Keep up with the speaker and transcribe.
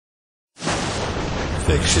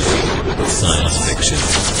fiction, science fiction,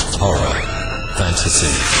 horror,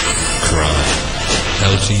 fantasy, crime,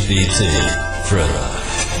 LGBT, thriller.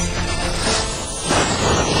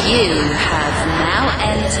 You have now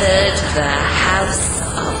entered the House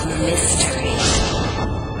of Mystery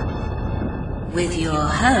with your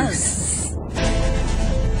hosts,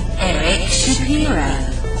 Eric Shapiro,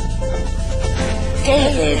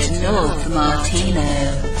 David North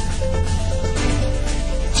Martino,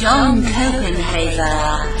 John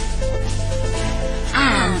Copenhaver,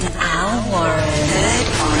 and Al Warren. Heard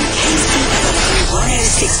on KCOW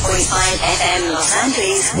 106.5 FM Los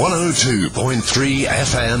Angeles, 102.3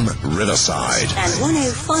 FM Riverside, and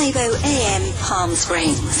 105.0 AM Palm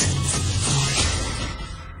Springs.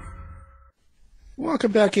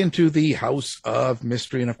 Welcome back into the House of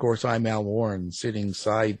Mystery, and of course I'm Al Warren. Sitting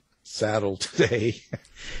side saddle today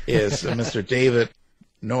is Mr. David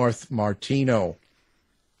North Martino.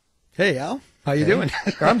 Hey Al, how you doing?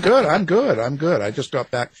 I'm good. I just got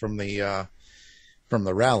back from the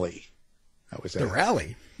rally. I was at the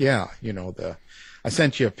rally. Yeah, I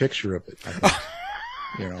sent you a picture of it. I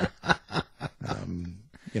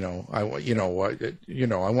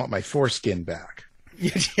want my foreskin back.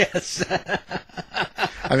 Yes.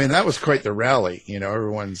 I mean, that was quite the rally.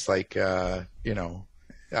 Everyone's like,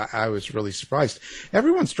 I was really surprised.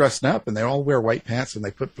 Everyone's dressed up and they all wear white pants and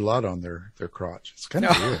they put blood on their crotch. It's kind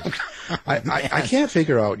of weird. I can't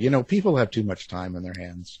figure out, people have too much time in their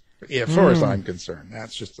hands. Yeah, as far as I'm concerned,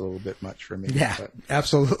 that's just a little bit much for me. Yeah, but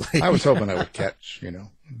absolutely. I was hoping I would catch, a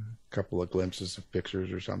couple of glimpses of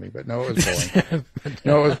pictures or something, but no, it was boring.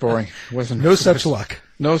 No, it was boring. It wasn't. No such luck.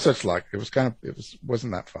 No such luck. It was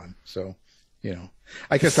wasn't that fun. So,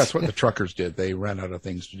 I guess that's what the truckers did. They ran out of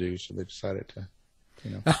things to do, so they decided to,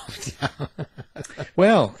 Oh, yeah.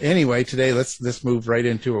 Well, anyway, today let's move right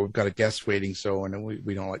into it. We've got a guest waiting, and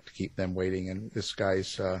we don't like to keep them waiting. And this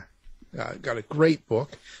guy's got a great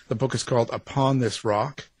book. The book is called Upon This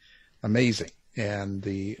Rock. Amazing. And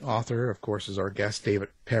the author, of course, is our guest, David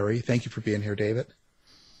Perry. Thank you for being here, David.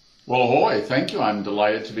 Well, ahoy. Thank you. I'm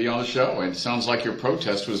delighted to be on the show. And it sounds like your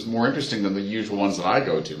protest was more interesting than the usual ones that I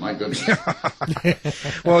go to. My goodness.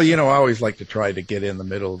 Well, I always like to try to get in the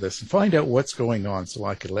middle of this and find out what's going on so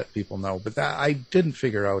I could let people know. But I didn't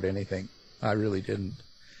figure out anything. I really didn't.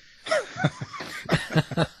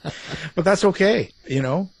 But that's okay.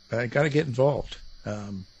 I got to get involved.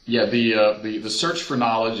 Yeah, the search for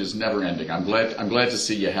knowledge is never ending. I'm glad to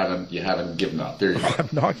see you haven't given up. There you go. I'm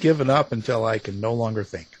not giving up until I can no longer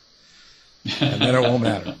think, and then it won't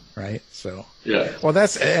matter, right? So yeah. Well,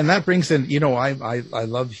 that brings in. I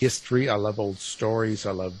love history. I love old stories.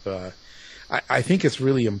 I love. I think it's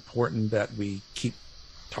really important that we keep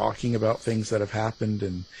talking about things that have happened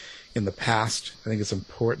in the past. I think it's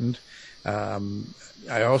important.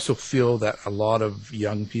 I also feel that a lot of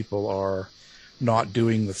young people are not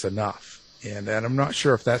doing this enough. And I'm not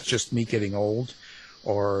sure if that's just me getting old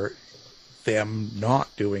or them not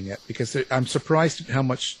doing it, because I'm surprised at how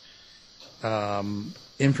much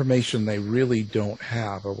information they really don't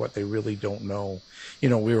have or what they really don't know. We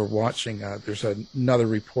were watching, there's another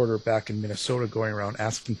reporter back in Minnesota going around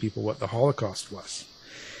asking people what the Holocaust was.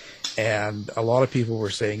 And a lot of people were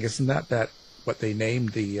saying, isn't that what they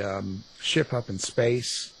named the ship up in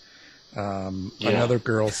space? Yeah. Another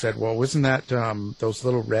girl said, well, wasn't that those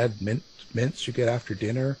little red mints you get after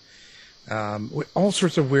dinner? All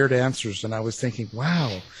sorts of weird answers. And I was thinking,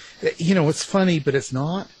 wow, it's funny, but it's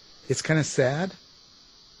not. It's kind of sad.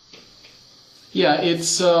 Yeah,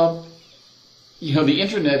 it's, the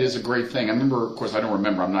internet is a great thing. I remember, of course, I don't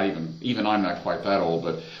remember, I'm not quite that old,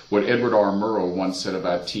 but what Edward R. Murrow once said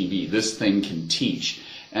about TV, this thing can teach.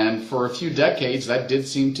 And for a few decades, that did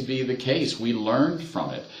seem to be the case. We learned from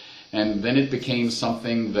it. And then it became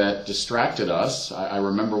something that distracted us. I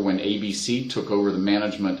remember when ABC took over the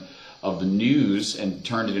management of the news and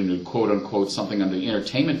turned it into, quote-unquote, something under the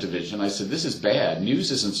entertainment division. I said, this is bad. News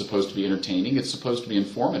isn't supposed to be entertaining. It's supposed to be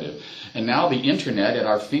informative. And now the internet at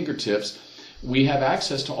our fingertips, we have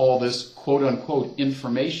access to all this, quote-unquote,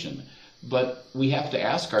 information. But we have to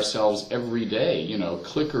ask ourselves every day,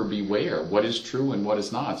 clicker beware, what is true and what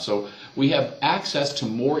is not. So we have access to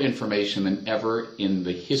more information than ever in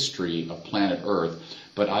the history of planet Earth,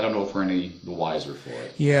 but I don't know if we're any the wiser for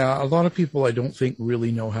it. Yeah, a lot of people I don't think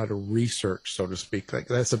really know how to research, so to speak. Like,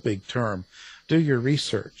 that's a big term. Do your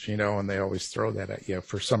research, and they always throw that at you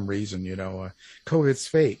for some reason, COVID's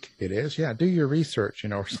fake. It is, yeah, do your research,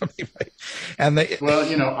 or something like. And they. Well,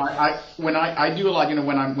 when I do a lot,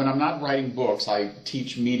 when I'm not writing books, I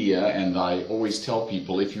teach media, and I always tell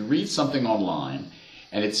people, if you read something online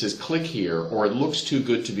and it says click here or it looks too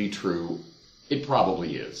good to be true, it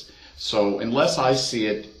probably is. So unless I see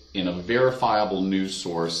it in a verifiable news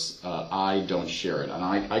source, I don't share it. And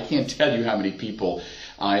I can't tell you how many people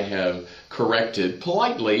I have corrected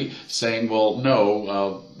politely, saying, well,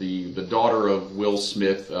 no, the daughter of Will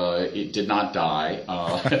Smith it did not die,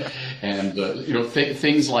 and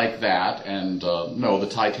things like that. And no, the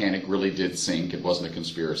Titanic really did sink. It wasn't a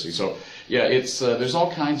conspiracy. So yeah, it's there's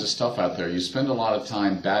all kinds of stuff out there. You spend a lot of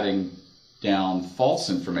time batting down false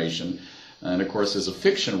information. And of course, as a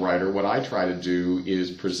fiction writer, what I try to do is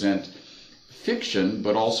present fiction,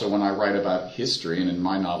 but also when I write about history, and in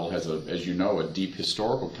my novel has, as you know, a deep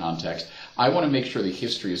historical context, I want to make sure the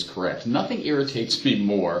history is correct. Nothing irritates me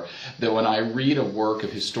more than when I read a work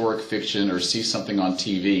of historic fiction or see something on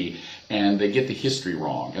TV and they get the history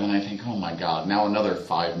wrong. And then I think, oh my God, now another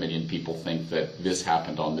 5 million people think that this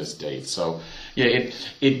happened on this date. So yeah,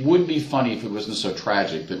 it would be funny if it wasn't so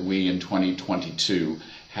tragic that we in 2022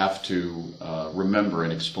 have to remember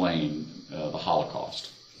and explain the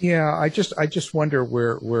Holocaust. Yeah, I just wonder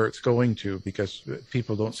where it's going to, because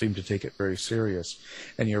people don't seem to take it very serious.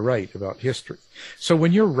 And you're right about history. So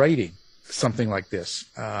when you're writing something like this,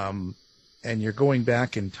 and you're going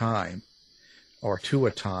back in time or to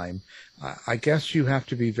a time, I guess you have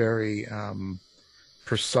to be very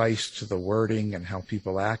precise to the wording and how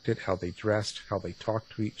people acted, how they dressed, how they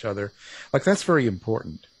talked to each other. Like, that's very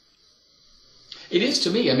important. It is to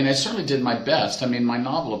me. I mean, I certainly did my best. I mean, my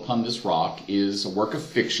novel, Upon This Rock, is a work of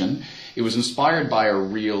fiction. It was inspired by a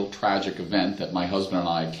real tragic event that my husband and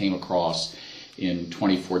I came across in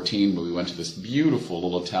 2014 when we went to this beautiful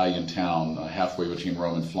little Italian town halfway between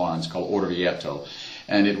Rome and Florence called Orvieto.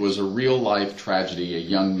 And it was a real-life tragedy. A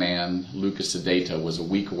young man, Luca Sedeta, was a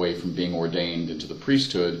week away from being ordained into the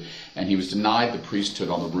priesthood, and he was denied the priesthood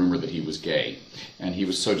on the rumor that he was gay. And he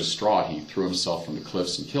was so distraught, he threw himself from the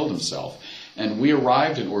cliffs and killed himself. And we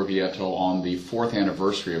arrived in Orvieto on the 4th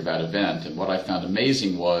anniversary of that event, and what I found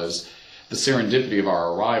amazing was the serendipity of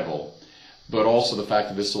our arrival, but also the fact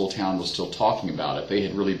that this little town was still talking about it. They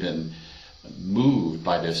had really been moved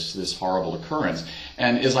by this horrible occurrence.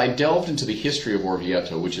 And as I delved into the history of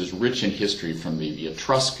Orvieto, which is rich in history from the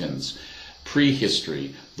Etruscans,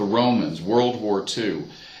 prehistory, the Romans, World War II,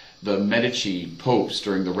 the Medici popes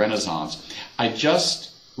during the Renaissance, I just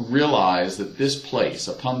realized that this place,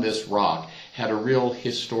 Upon This Rock, had a real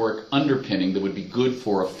historic underpinning that would be good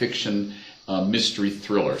for a fiction mystery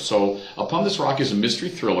thriller. So Upon This Rock is a mystery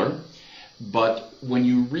thriller, but when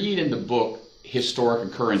you read in the book historic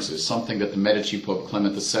occurrences, something that the Medici Pope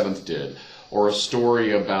Clement VII did, or a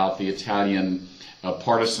story about the Italian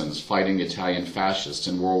partisans fighting the Italian fascists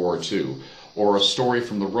in World War II, or a story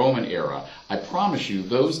from the Roman era, I promise you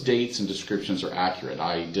those dates and descriptions are accurate.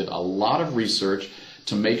 I did a lot of research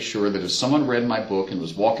to make sure that if someone read my book and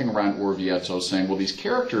was walking around Orvieto saying, well, these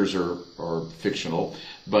characters are fictional,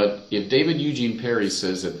 but if David Eugene Perry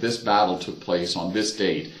says that this battle took place on this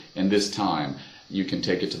date and this time, you can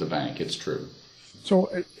take it to the bank. It's true. So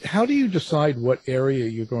how do you decide what area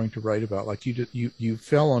you're going to write about? Like, you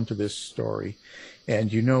fell onto this story,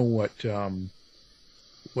 and you know what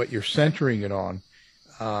you're centering it on.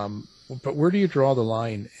 But where do you draw the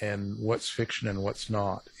line, and what's fiction and what's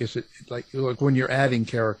not? Is it like when you're adding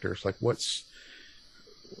characters, like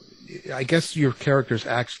I guess your characters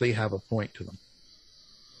actually have a point to them.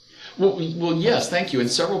 Well, yes, thank you. And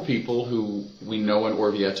several people who we know in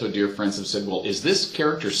Orvieto, dear friends, have said, well, is this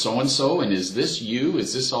character so-and-so, and is this you?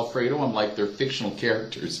 Is this Alfredo? I'm like, they're fictional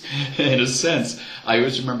characters. In a sense, I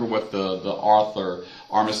always remember what the author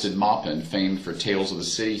Armistead Maupin, famed for Tales of the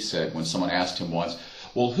City, said when someone asked him once,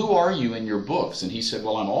 well, who are you in your books? And he said,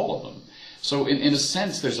 well, I'm all of them. So in a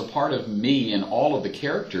sense, there's a part of me in all of the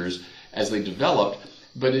characters as they developed.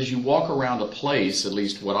 But as you walk around a place, at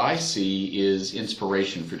least what I see is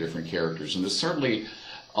inspiration for different characters. And there's certainly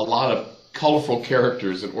a lot of colorful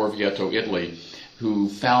characters in Orvieto, Italy, who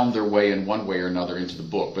found their way in one way or another into the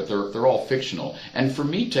book. But they're all fictional. And for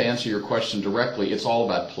me, to answer your question directly, it's all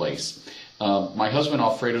about place. My husband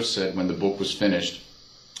Alfredo said when the book was finished,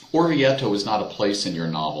 Orvieto is not a place in your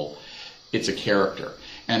novel. It's a character.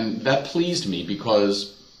 And that pleased me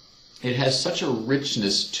because it has such a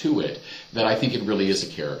richness to it that I think it really is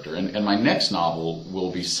a character. And my next novel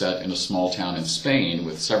will be set in a small town in Spain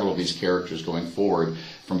with several of these characters going forward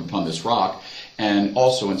from Upon This Rock, and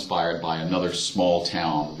also inspired by another small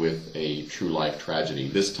town with a true life tragedy,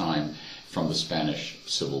 this time from the Spanish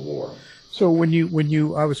Civil War. So when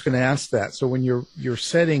you I was going to ask that. So when you're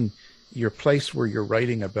setting your place where you're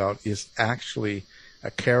writing about is actually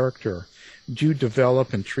a character, do you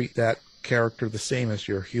develop and treat that character the same as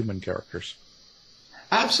your human characters?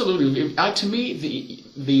 Absolutely. To me,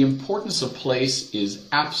 the importance of place is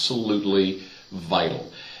absolutely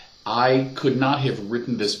vital. I could not have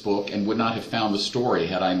written this book and would not have found the story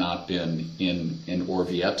had I not been in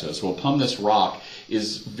Orvieto. So Upon This Rock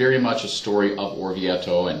is very much a story of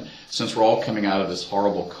Orvieto, and since we're all coming out of this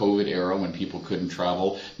horrible COVID era when people couldn't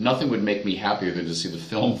travel, nothing would make me happier than to see the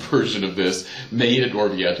film version of this made at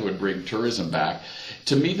Orvieto and bring tourism back.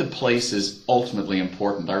 To me, the place is ultimately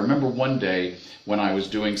important. I remember one day when I was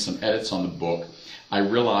doing some edits on the book, I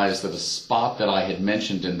realized that a spot that I had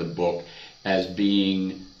mentioned in the book as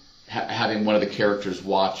being having one of the characters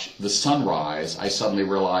watch the sunrise, I suddenly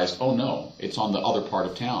realized, oh no, it's on the other part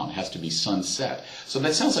of town. It has to be sunset. So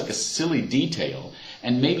that sounds like a silly detail,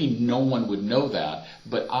 and maybe no one would know that,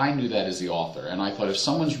 but I knew that as the author. And I thought, if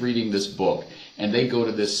someone's reading this book and they go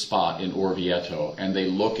to this spot in Orvieto and they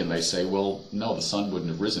look and they say, well, no, the sun wouldn't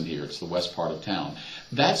have risen here. It's the west part of town.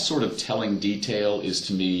 That sort of telling detail is,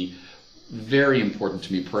 to me, very important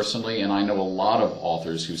to me personally, and I know a lot of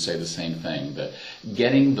authors who say the same thing, that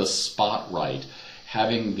getting the spot right,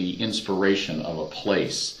 having the inspiration of a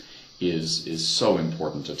place is so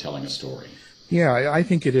important to telling a story. Yeah, I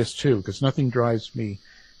think it is too, because nothing drives me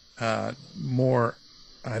more,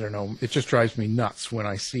 I don't know, it just drives me nuts when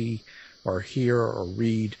I see or hear or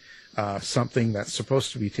read something that's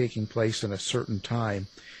supposed to be taking place in a certain time,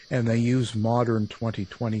 and they use modern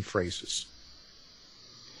 2020 phrases.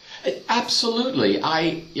 Absolutely.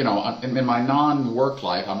 In my non-work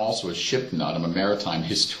life, I'm also a ship nut. I'm a maritime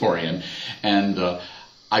historian, and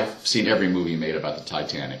I've seen every movie made about the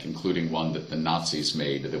Titanic, including one that the Nazis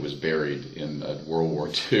made that was buried in World War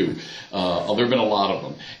II. There have been a lot of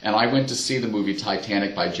them. And I went to see the movie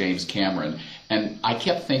Titanic by James Cameron, and I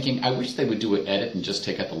kept thinking, I wish they would do an edit and just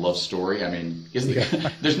take out the love story. I mean,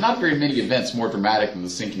 there's not very many events more dramatic than the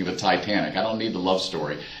sinking of the Titanic. I don't need the love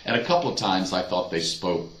story. And a couple of times I thought they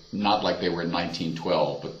spoke not like they were in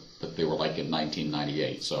 1912, but they were like in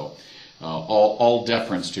 1998. So all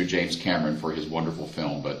deference to James Cameron for his wonderful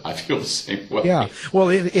film, but I feel the same way. Yeah, well,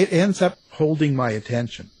 it ends up holding my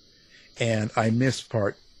attention, and I miss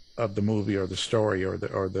part of the movie or the story or the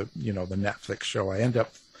the Netflix show. I end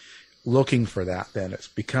up looking for that. Then it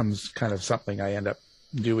becomes kind of something I end up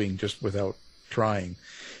doing just without trying.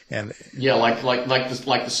 And yeah, like the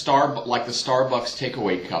Starbucks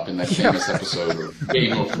takeaway cup in that famous episode of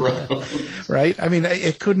Game of Thrones. Right? I mean,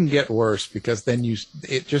 it couldn't get worse, because then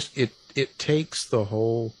it takes the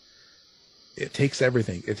whole, it takes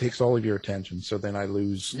everything. It takes all of your attention. So then I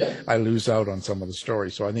lose out on some of the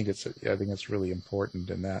story. So I think it's really important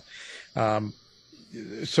in that.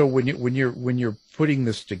 So when you're putting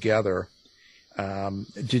this together,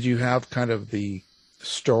 did you have kind of the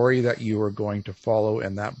story that you were going to follow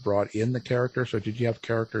and that brought in the characters, or did you have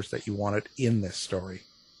characters that you wanted in this story?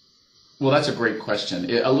 Well, that's a great question.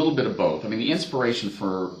 A little bit of both. I mean, the inspiration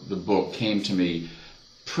for the book came to me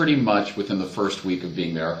pretty much within the first week of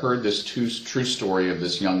being there. I heard this true story of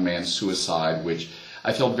this young man's suicide, which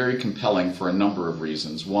I felt very compelling for a number of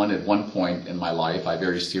reasons. One, at one point in my life, I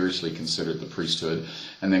very seriously considered the priesthood,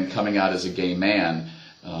 and then coming out as a gay man,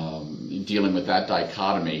 dealing with that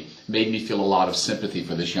dichotomy made me feel a lot of sympathy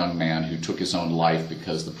for this young man who took his own life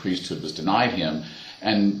because the priesthood was denied him.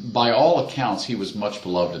 And by all accounts, he was much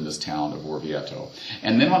beloved in this town of Orvieto.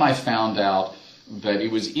 And then when I found out that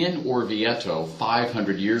it was in Orvieto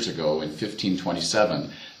 500 years ago in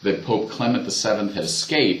 1527 that Pope Clement VII had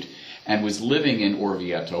escaped and was living in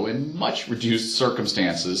Orvieto in much reduced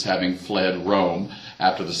circumstances, having fled Rome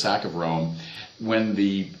after the sack of Rome, when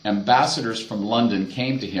the ambassadors from London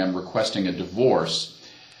came to him requesting a divorce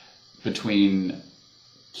between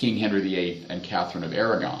King Henry VIII and Catherine of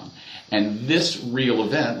Aragon. And this real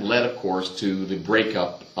event led, of course, to the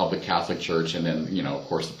breakup of the Catholic Church and then, of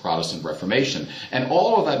course, the Protestant Reformation. And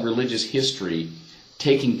all of that religious history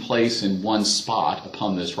taking place in one spot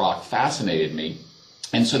upon this rock fascinated me.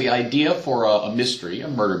 And so the idea for a mystery, a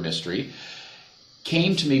murder mystery,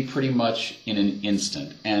 came to me pretty much in an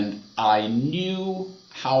instant. And I knew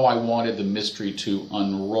how I wanted the mystery to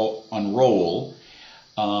unroll.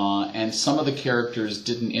 And some of the characters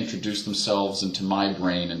didn't introduce themselves into my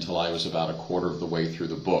brain until I was about a quarter of the way through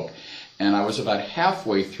the book. And I was about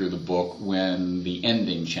halfway through the book when the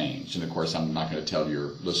ending changed. And of course, I'm not going to tell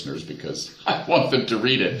your listeners because I want them to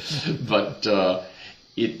read it. But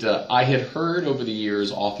I had heard over the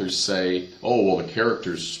years authors say, oh, well, the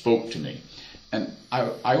characters spoke to me. And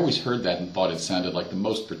I always heard that and thought it sounded like the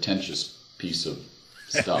most pretentious piece of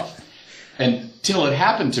stuff. Until it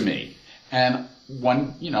happened to me. And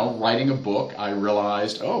writing a book, I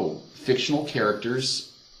realized, oh, fictional characters,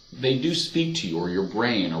 they do speak to you, or your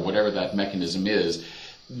brain, or whatever that mechanism is.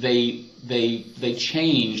 they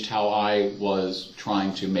changed how I was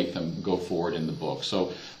trying to make them go forward in the book.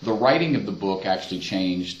 So the writing of the book actually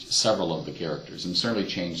changed several of the characters and certainly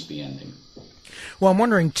changed the ending. Well, I'm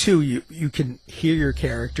wondering too. You can hear your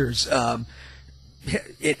characters, and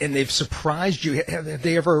they've surprised you. Have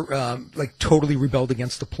they ever like totally rebelled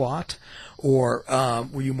against the plot, or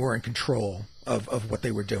were you more in control of what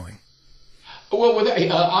they were doing? Well,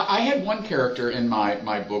 I had one character in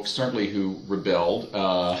my book certainly who rebelled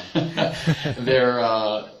and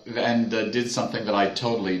did something that I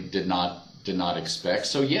totally did not expect.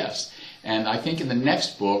 So yes, and I think in the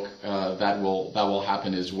next book that will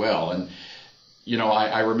happen as well. And you know,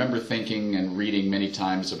 I remember thinking and reading many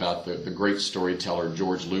times about the great storyteller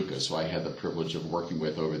George Lucas, who I had the privilege of working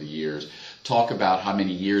with over the years, talk about how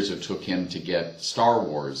many years it took him to get Star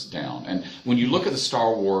Wars down. And when you look at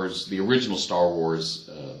the original Star Wars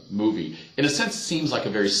movie, in a sense it seems like a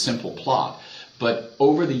very simple plot. But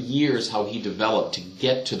over the years, how he developed to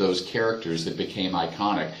get to those characters that became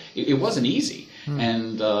iconic, it wasn't easy.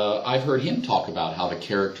 And I've heard him talk about how the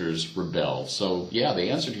characters rebel. So, yeah, the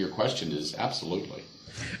answer to your question is absolutely.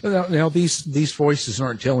 Now these voices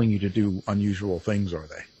aren't telling you to do unusual things, are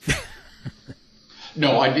they?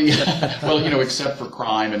 No, well, you know, except for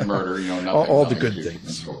crime and murder, you know, nothing. All the good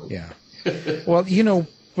things. Yeah. Well, you know,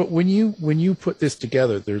 but when you put this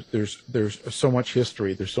together, there's so much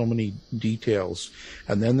history, there's so many details,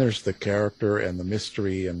 and then there's the character and the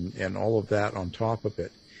mystery and all of that on top of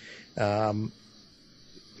it.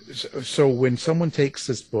 So when someone takes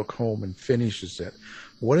this book home and finishes it,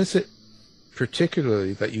 what is it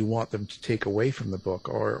particularly that you want them to take away from the book,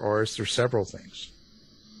 or is there several things?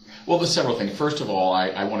 Well, there's several things. First of all,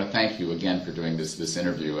 I want to thank you again for doing this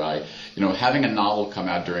interview. Having a novel come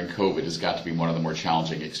out during COVID has got to be one of the more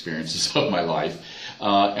challenging experiences of my life,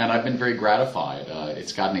 and I've been very gratified.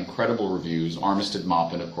 It's gotten incredible reviews. Armistead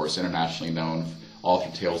Maupin, of course, internationally known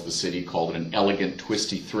author Tales of the City, called it an elegant,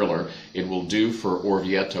 twisty thriller. It will do for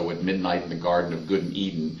Orvieto at Midnight in the Garden of Good and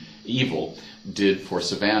Evil did for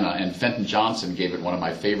Savannah, and Fenton Johnson gave it one of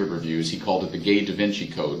my favorite reviews. He called it the Gay Da Vinci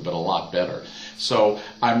Code, but a lot better. So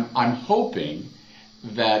I'm hoping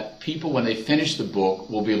that people, when they finish the book,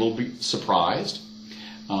 will be a little bit surprised.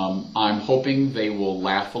 I'm hoping they will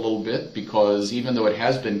laugh a little bit, because even though it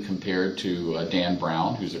has been compared to Dan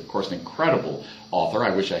Brown, who's of course an incredible author,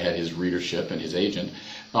 I wish I had his readership and his agent,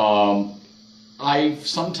 I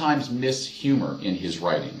sometimes miss humor in his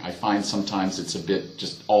writing. I find sometimes it's a bit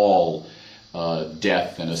just all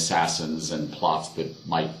death and assassins and plots that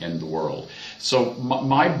might end the world. So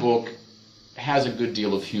my book has a good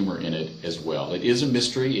deal of humor in it as well. It is a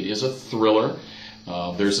mystery, it is a thriller.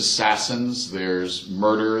 There's assassins, there's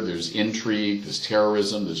murder, there's intrigue, there's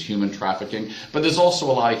terrorism, there's human trafficking, but there's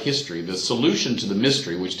also a lot of history. The solution to the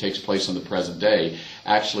mystery, which takes place in the present day,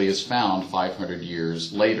 actually is found 500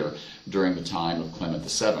 years later during the time of Clement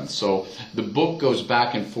VII. So the book goes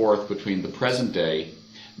back and forth between the present day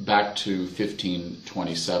back to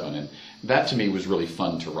 1527, and that to me was really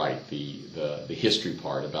fun to write, the history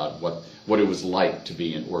part about what it was like to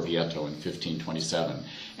be in Orvieto in 1527.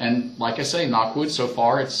 And like I say, knock wood, so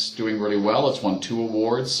far it's doing really well. It's won 2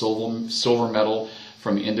 awards, silver medal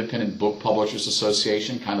from the Independent Book Publishers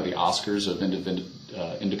Association, kind of the Oscars of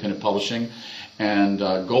independent publishing, and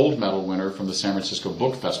gold medal winner from the San Francisco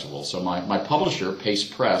Book Festival. So my publisher, Pace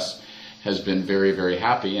Press, has been very, very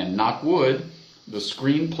happy, and knock wood, the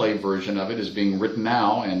screenplay version of it is being written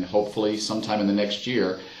now, and hopefully sometime in the next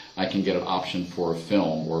year I can get an option for a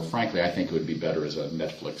film, or frankly I think it would be better as a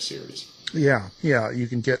Netflix series. Yeah, you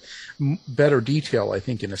can get better detail, I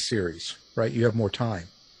think, in a series, right? You have more time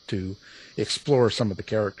to explore some of the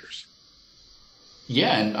characters.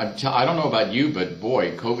 Yeah, and I don't know about you, but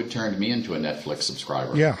boy, COVID turned me into a Netflix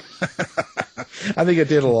subscriber. Yeah. I think it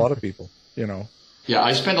did a lot of people, you know. Yeah,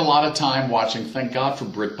 I spend a lot of time watching, thank God for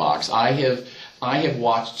BritBox. I have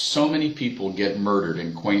watched so many people get murdered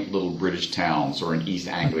in quaint little British towns or in East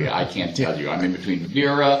Anglia. I can't tell you. I mean, between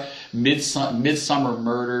Vera, Midsummer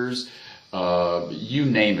Murders, you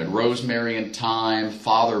name it, Rosemary and Thyme,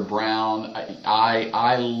 Father Brown.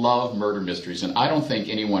 I love murder mysteries, and I don't think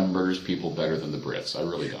anyone murders people better than the Brits. I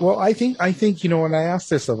really don't. Well, I think you know, and I ask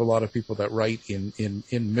this of a lot of people that write in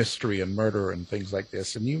mystery and murder and things like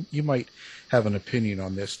this, and you might have an opinion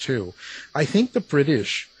on this too. I think the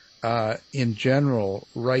British, in general,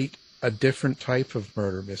 write a different type of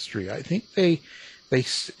murder mystery. I think they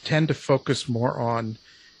tend to focus more on,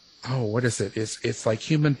 what is it? It's like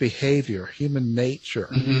human behavior, human nature,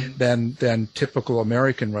 than typical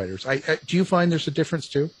American writers. Do you find there's a difference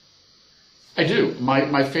too? I do.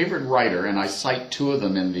 My favorite writer, and I cite 2 of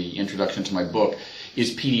them in the introduction to my book,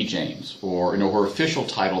 is P.D. James, or her official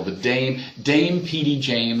title, the Dame P.D.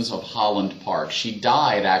 James of Holland Park. She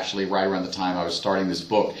died actually right around the time I was starting this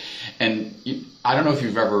book, and I don't know if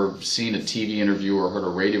you've ever seen a TV interview or heard a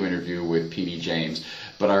radio interview with P.D. James,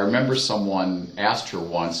 but I remember someone asked her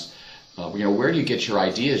once, where do you get your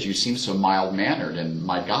ideas? You seem so mild-mannered, and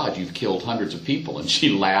my God, you've killed hundreds of people. And she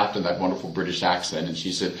laughed in that wonderful British accent, and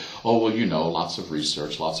she said, oh, well, lots of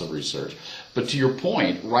research. But to your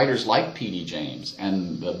point, writers like P.D. James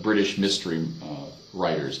and the British mystery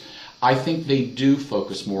writers, I think they do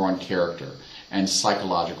focus more on character and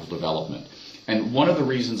psychological development. And one of the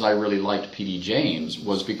reasons I really liked P.D. James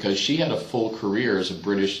was because she had a full career as a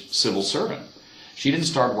British civil servant. She didn't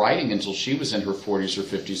start writing until she was in her 40s or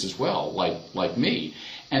 50s as well, like me.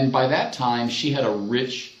 And by that time, she had a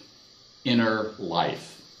rich inner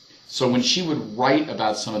life. So when she would write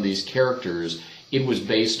about some of these characters, it was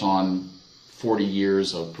based on 40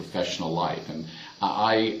 years of professional life. And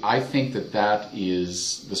I think that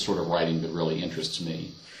is the sort of writing that really interests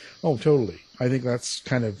me. Oh, totally. I think that's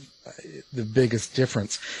kind of the biggest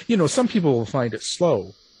difference. Some people will find it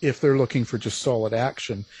slow if they're looking for just solid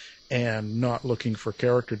action and not looking for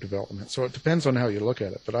character development. So it depends on how you look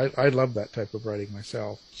at it. But I love that type of writing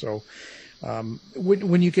myself. So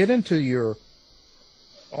when you get into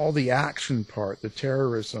all the action part, the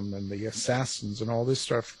terrorism and the assassins and all this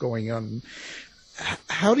stuff going on,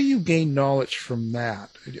 how do you gain knowledge from that?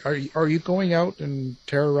 Are you going out and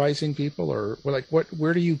terrorizing people, or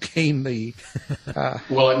where do you gain the?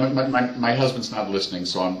 Well, my husband's not listening,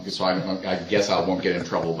 so I guess I won't get in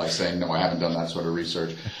trouble by saying no. I haven't done that sort of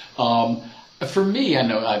research. For me, I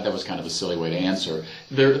know that was kind of a silly way to answer.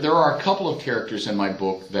 There are a couple of characters in my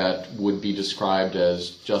book that would be described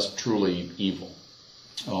as just truly evil,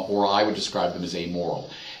 or I would describe them as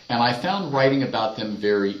amoral, and I found writing about them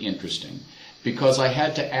very interesting, because I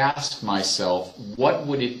had to ask myself, what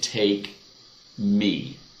would it take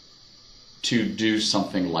me to do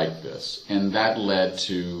something like this? And that led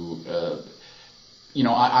to,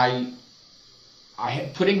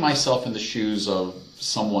 putting myself in the shoes of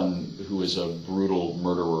someone who is a brutal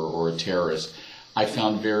murderer or a terrorist, I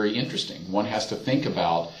found very interesting. One has to think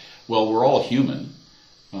about, well, we're all human.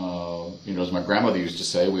 As my grandmother used to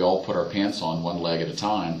say, we all put our pants on one leg at a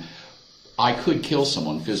time. I could kill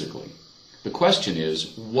someone physically. The question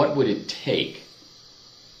is, what would it take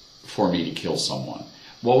for me to kill someone?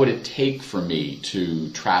 What would it take for me to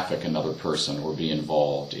traffic another person or be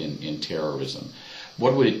involved in terrorism?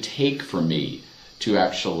 What would it take for me to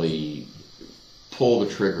actually pull the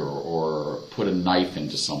trigger or put a knife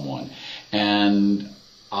into someone? And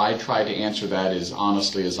I tried to answer that as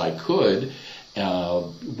honestly as I could,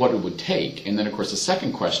 what it would take. And then, of course, the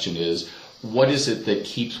second question is, what is it that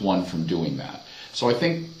keeps one from doing that? So I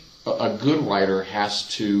think a good writer has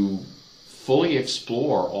to fully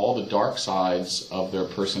explore all the dark sides of their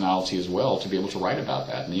personality as well to be able to write about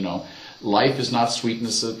that. And, life is not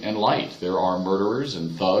sweetness and light. There are murderers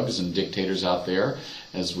and thugs and dictators out there,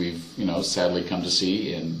 as we've, sadly come to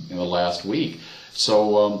see in the last week.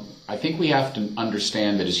 So I think we have to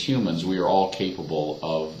understand that as humans, we are all capable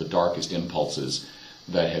of the darkest impulses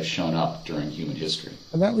that have shown up during human history.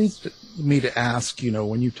 And that leads me to ask,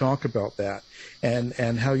 when you talk about that,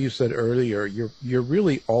 and how you said earlier, you're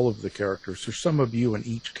really all of the characters. There's some of you in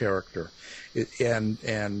each character,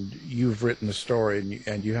 and you've written the story,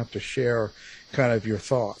 and you have to share kind of your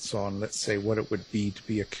thoughts on, let's say, what it would be to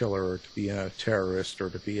be a killer, or to be a terrorist, or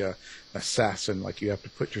to be an assassin. Like, you have to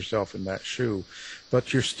put yourself in that shoe,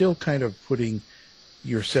 but you're still kind of putting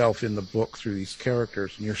yourself in the book through these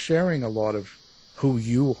characters, and you're sharing a lot of who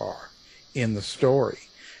you are in the story.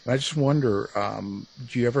 And I just wonder,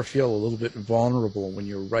 do you ever feel a little bit vulnerable when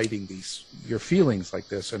you're writing your feelings like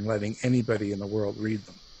this and letting anybody in the world read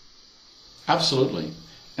them? Absolutely.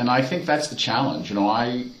 And I think that's the challenge.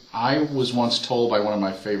 I was once told by one of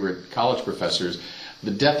my favorite college professors,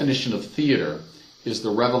 the definition of theater is the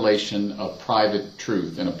revelation of private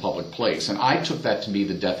truth in a public place. And I took that to be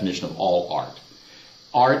the definition of all art.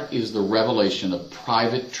 Art is the revelation of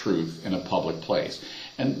private truth in a public place.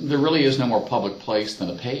 And there really is no more public place than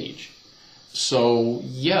a page. So,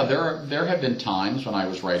 yeah, there have been times when I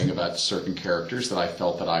was writing about certain characters that I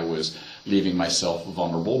felt that I was leaving myself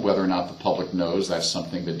vulnerable. Whether or not the public knows that's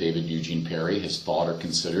something that David Eugene Perry has thought or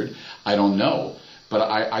considered, I don't know.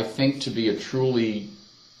 But I think to be a truly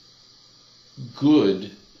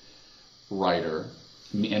good writer,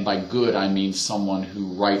 and by good I mean someone who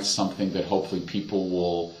writes something that hopefully people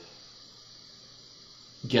will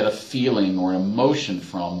get a feeling or an emotion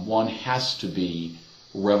from, one has to be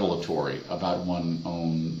revelatory about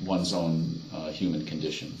one's own human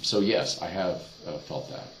condition. So yes, I have felt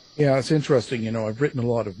that. Yeah, it's interesting. I've written a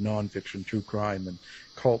lot of nonfiction, true crime, and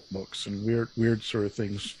cult books, and weird sort of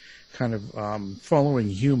things, kind of following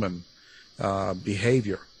human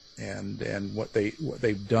behavior and what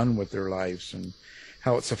they've done with their lives and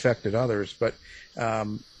how it's affected others. But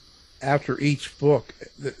after each book,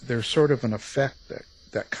 there's sort of an effect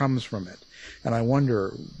that comes from it. And I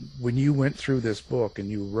wonder, when you went through this book and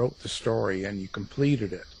you wrote the story and you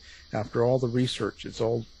completed it, after all the research, it's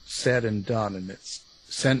all said and done, and it's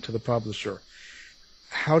sent to the publisher,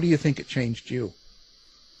 how do you think it changed you?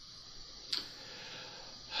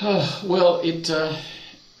 Well,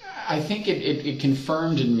 I think it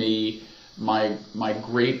confirmed in me my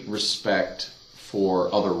great respect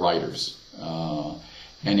for other writers,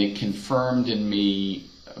 and it confirmed in me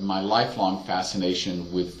my lifelong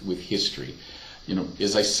fascination with history.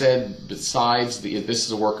 As I said, besides this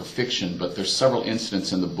is a work of fiction, but there's several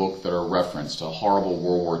incidents in the book that are referenced: a horrible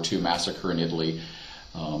World War II massacre in Italy,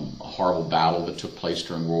 a horrible battle that took place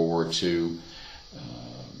during World War II,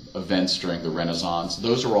 events during the Renaissance.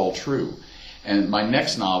 Those are all true. And my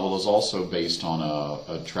next novel is also based on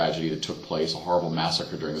a tragedy that took place, a horrible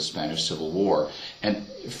massacre during the Spanish Civil War. And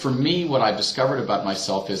for me, what I discovered about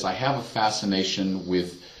myself is I have a fascination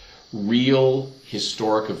with real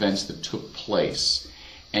historic events that took place,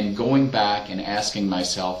 and going back and asking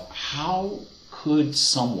myself, how could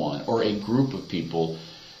someone or a group of people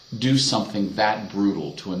do something that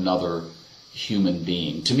brutal to another human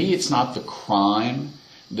being? To me, it's not the crime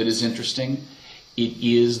that is interesting. It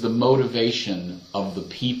is the motivation of the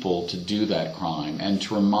people to do that crime, and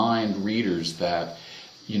to remind readers that,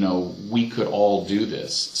 we could all do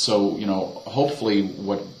this. So, hopefully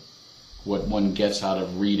what one gets out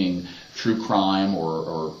of reading true crime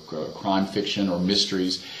or crime fiction or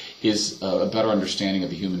mysteries is a better understanding of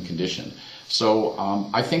the human condition. So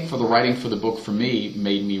I think for the writing for the book, for me,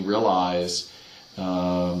 made me realize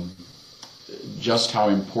just how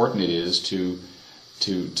important it is to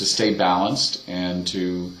stay balanced and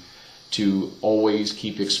to always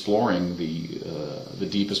keep exploring the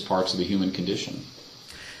deepest parts of the human condition.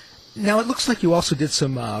 Now, it looks like you also did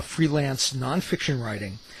some freelance nonfiction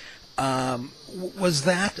writing. Was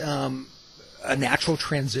that a natural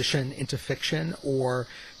transition into fiction, or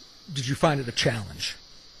did you find it a challenge?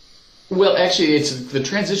 Well, actually, the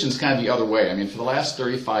transition's kind of the other way. I mean, for the last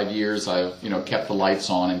 35 years, I've kept the lights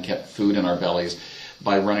on and kept food in our bellies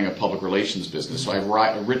by running a public relations business. So I've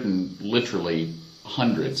written literally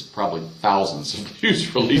hundreds, probably thousands of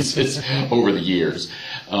news releases over the years,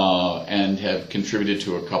 and have contributed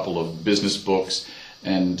to a couple of business books,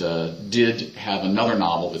 and did have another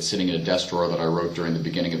novel that's sitting in a desk drawer that I wrote during the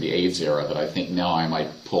beginning of the AIDS era that I think now I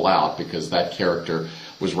might pull out, because that character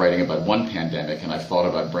was writing about one pandemic, and I've thought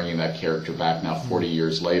about bringing that character back now 40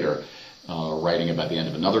 years later, writing about the end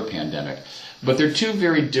of another pandemic. But they're two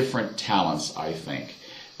very different talents, I think.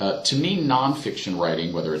 To me, nonfiction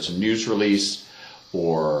writing, whether it's a news release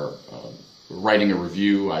or writing a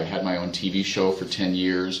review, I had my own TV show for 10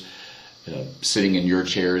 years, sitting in your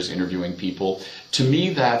chairs interviewing people. To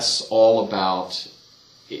me, that's all about,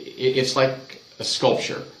 it's like a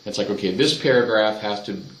sculpture. It's like, okay, this paragraph has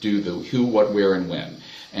to do the who, what, where, and when.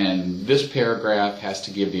 And this paragraph has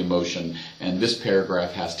to give the emotion, and this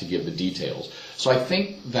paragraph has to give the details. So I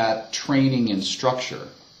think that training and structure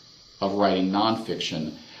of writing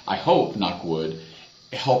nonfiction, I hope, knock wood,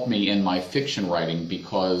 helped me in my fiction writing,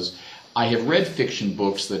 because I have read fiction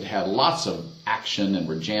books that had lots of action and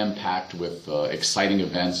were jam-packed with exciting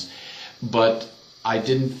events, but I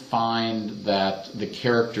didn't find that the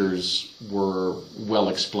characters were well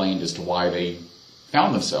explained as to why they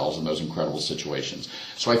found themselves in those incredible situations.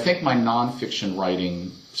 So I think my nonfiction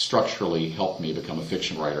writing structurally helped me become a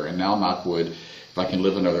fiction writer. And now, knock wood, if I can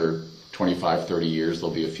live another 25, 30 years,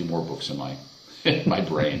 there'll be a few more books in my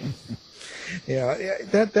brain. Yeah,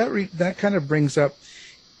 that kind of brings up,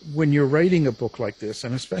 when you're writing a book like this,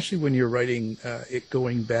 and especially when you're writing it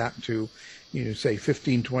going back to, say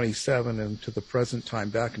 1527 and to the present time,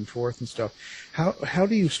 back and forth and stuff, how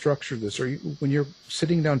do you structure this? When you're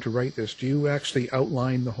sitting down to write this, do you actually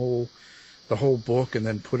outline the whole book and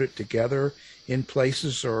then put it together in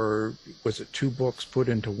places, or was it two books put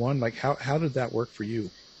into one? Like, how did that work for you?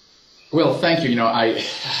 Well, thank you.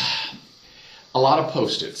 A lot of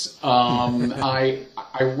Post-its. I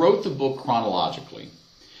wrote the book chronologically.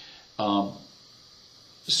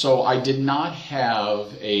 So I did not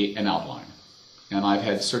have an outline. And I've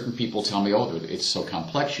had certain people tell me, oh, it's so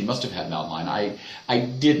complex, you must have had an outline. I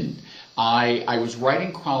didn't. I was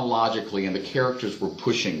writing chronologically, and the characters were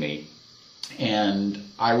pushing me. And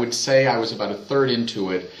I would say I was about a third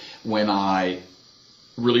into it when I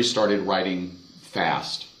really started writing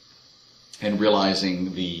fast. and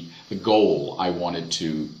realizing the goal I wanted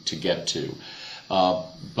to get to.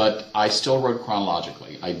 But I still wrote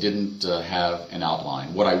chronologically. I didn't have an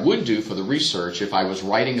outline. What I would do for the research, if I was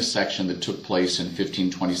writing a section that took place in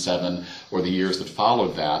 1527 or the years that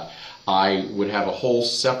followed that, I would have a whole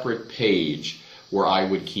separate page where I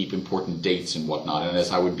would keep important dates and whatnot. And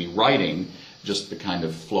as I would be writing, just the kind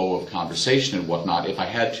of flow of conversation and whatnot, if I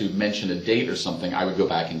had to mention a date or something, I would go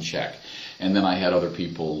back and check. And then I had other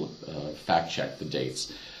people fact check the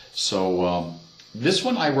dates. So this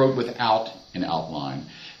one I wrote without an outline.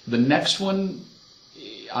 The next one,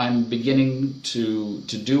 I'm beginning to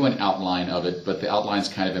do an outline of it, but the outline's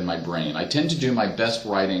kind of in my brain. I tend to do my best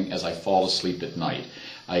writing as I fall asleep at night.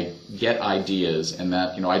 I get ideas, and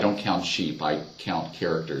that, I don't count sheep, I count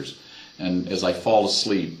characters. And as I fall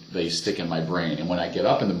asleep, they stick in my brain. And when I get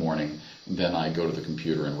up in the morning, then I go to the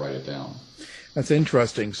computer and write it down. That's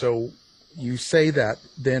interesting. So you say that,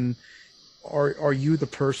 then are you the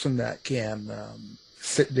person that can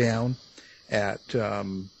sit down at,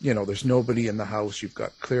 there's nobody in the house, you've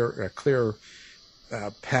got a clear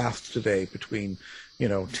path today between,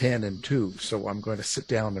 10 and 2, so I'm going to sit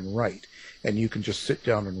down and write, and you can just sit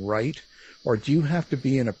down and write, or do you have to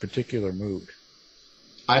be in a particular mood?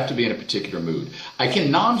 I have to be in a particular mood. I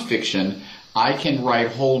can nonfiction. I can write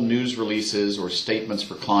whole news releases or statements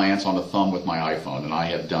for clients on a thumb with my iPhone, and I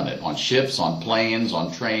have done it on ships, on planes,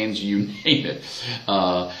 on trains, you name it.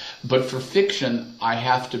 But for fiction, I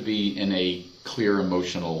have to be in a clear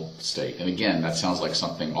emotional state. And again, that sounds like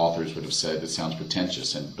something authors would have said that sounds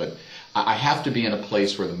pretentious, but I have to be in a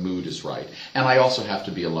place where the mood is right. And I also have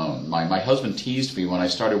to be alone. My husband teased me when I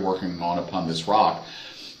started working on Upon This Rock.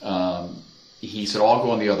 He said, I'll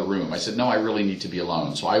go in the other room. I said, no, I really need to be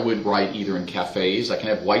alone. So I would write either in cafes, I can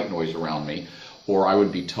have white noise around me, or I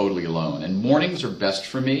would be totally alone. And mornings are best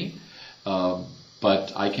for me,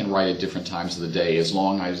 but I can write at different times of the day as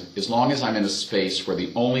long as I'm in a space where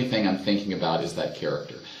the only thing I'm thinking about is that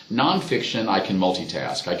character. Nonfiction, I can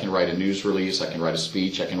multitask. I can write a news release, I can write a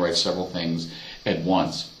speech, I can write several things at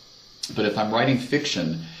once. But if I'm writing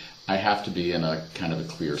fiction, I have to be in a kind of a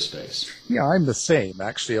clear space. Yeah, I'm the same.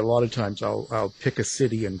 Actually, a lot of times I'll pick a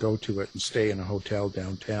city and go to it and stay in a hotel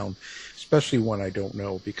downtown, especially when I don't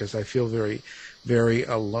know, because I feel very, very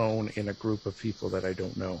alone in a group of people that I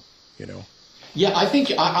don't know, Yeah, I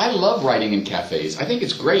think I love writing in cafes. I think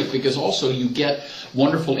it's great because also you get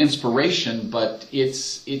wonderful inspiration, but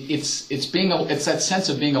it's that sense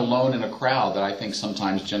of being alone in a crowd that I think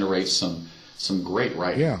sometimes generates some great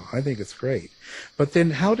writing. Yeah, I think it's great. But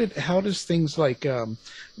then how does things like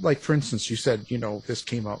for instance, you said, this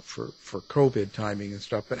came out for COVID timing and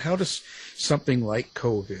stuff, but how does something like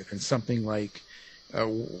COVID and something like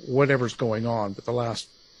whatever's going on, but the last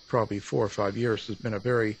probably 4 or 5 years has been a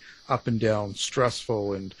very up and down,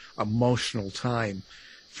 stressful and emotional time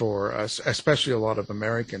for us, especially a lot of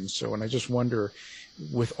Americans. So, and I just wonder,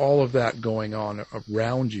 with all of that going on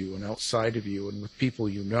around you and outside of you and with people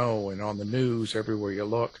and on the news everywhere you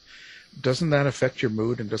look, doesn't that affect your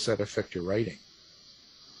mood and does that affect your writing?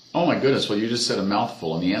 Oh my goodness, well you just said a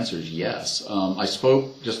mouthful and the answer is yes. I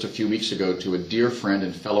spoke just a few weeks ago to a dear friend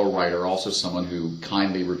and fellow writer, also someone who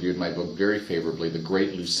kindly reviewed my book very favorably, the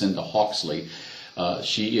great Lucinda Hawksley.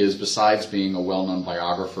 She is, besides being a well-known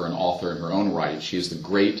biographer and author in her own right, she is the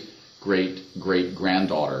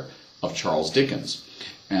great-great-great-granddaughter of Charles Dickens.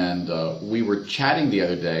 And we were chatting the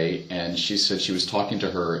other day, and she said she was talking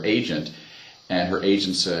to her agent, and her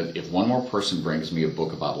agent said, if one more person brings me a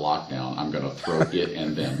book about lockdown, I'm going to throw it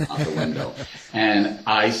and them out the window. And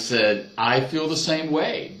I said, I feel the same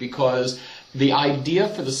way, because the idea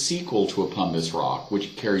for the sequel to Upon This Rock,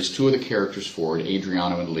 which carries 2 of the characters forward,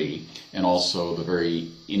 Adriano and Lee, and also the very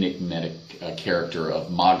enigmatic character of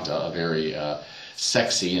Magda, a very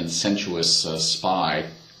sexy and sensuous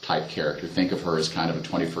spy-type character. Think of her as kind of a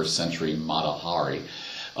 21st century Mata Hari.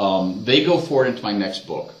 They go forward into my next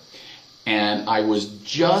book. And I was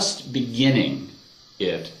just beginning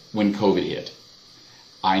it when COVID hit.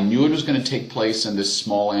 I knew it was going to take place in this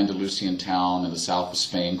small Andalusian town in the south of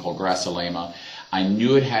Spain called Grazalema. I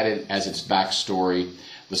knew it had it as its backstory,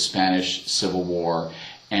 the Spanish Civil War.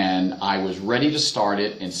 And I was ready to start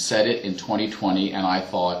it and set it in 2020. And I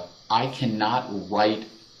thought, I cannot write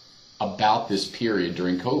about this period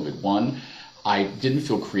during COVID. One, I didn't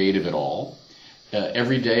feel creative at all.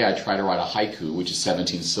 Every day I try to write a haiku, which is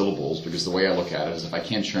 17 syllables, because the way I look at it is if I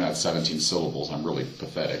can't churn out 17 syllables, I'm really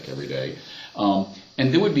pathetic every day. And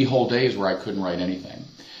there would be whole days where I couldn't write anything.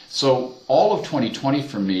 So all of 2020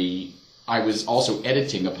 for me, I was also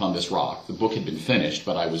editing Upon This Rock. The book had been finished,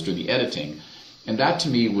 but I was doing the editing. And that to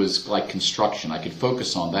me was like construction. I could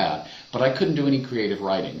focus on that. but I couldn't do any creative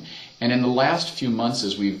writing. And in the last few months,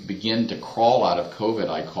 as we begin to crawl out of COVID,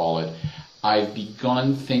 I call it, I've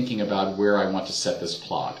begun thinking about where I want to set this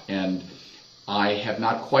plot. And I have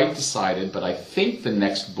not quite decided, but I think the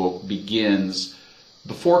next book begins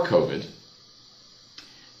before COVID,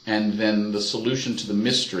 and then the solution to the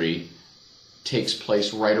mystery takes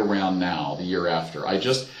place right around now, the year after.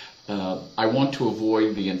 I want to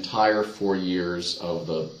avoid the entire 4 years of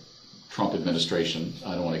the Trump administration.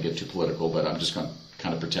 I don't want to get too political, but I'm just going to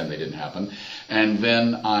kind of pretend they didn't happen. And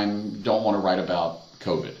then I don't want to write about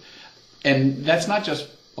COVID. And that's not just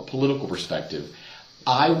a political perspective.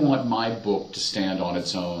 I want my book to stand on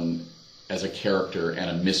its own as a character and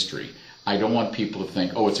a mystery. I don't want people to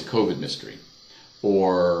think, oh, it's a COVID mystery,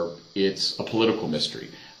 or it's a political mystery.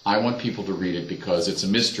 I want people to read it because it's a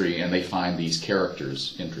mystery and they find these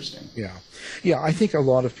characters interesting. Yeah, I think a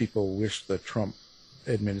lot of people wish the Trump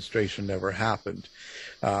administration never happened.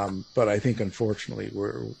 But I think, unfortunately,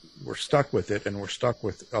 we're stuck with it, and we're stuck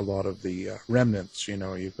with a lot of the remnants. You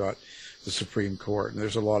know, you've got the Supreme Court, and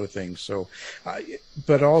there's a lot of things. So,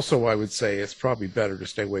 but also I would say it's probably better to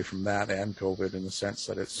stay away from that and COVID, in the sense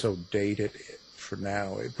that it's so dated for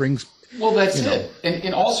now. It brings... Well, that's it.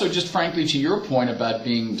 And also, just frankly, to your point about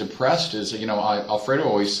being depressed, is, you know, Alfredo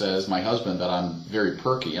always says, my husband, that I'm very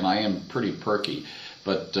perky, and I am pretty perky.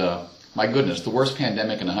 But my goodness, the worst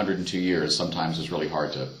pandemic in 102 years, sometimes is really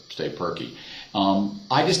hard to stay perky.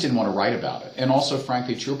 I just didn't want to write about it. And also,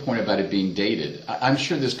 frankly, to your point about it being dated, I'm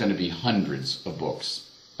sure there's going to be hundreds of books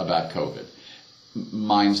about COVID.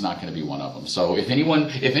 Mine's not going to be one of them. So if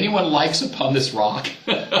anyone likes Upon This Rock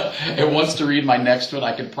and wants to read my next one,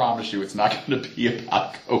 I can promise you it's not going to be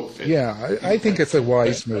about COVID. Yeah, I think it's a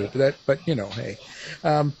wise move. But you know, hey,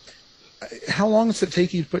 how long does it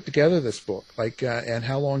take you to put together this book? And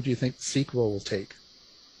how long do you think the sequel will take?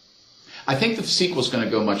 I think the sequel is going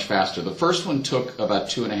to go much faster. The first one took about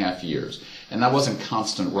 2.5 years, and that wasn't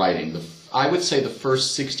constant writing. I would say the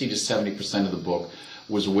first 60 to 70% of the book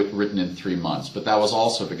was written in 3 months, but that was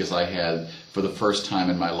also because I had, for the first time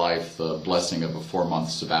in my life, the blessing of a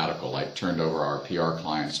 4-month sabbatical. I turned over our PR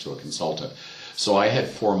clients to a consultant. So I had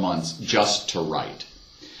 4 months just to write.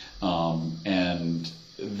 And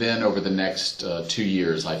then over the next 2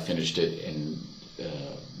 years, I finished it in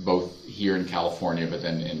both here in California, but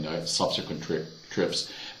then in subsequent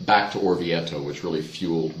trips back to Orvieto, which really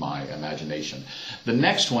fueled my imagination. The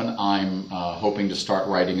next one I'm hoping to start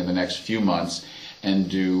writing in the next few months,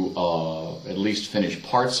 and do at least finish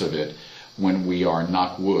parts of it when we are,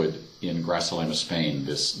 knock wood, in Grazalema, Spain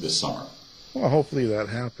this summer. Well, hopefully that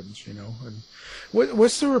happens, you know. And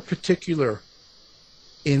was there a particular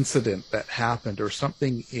incident that happened, or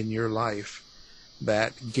something in your life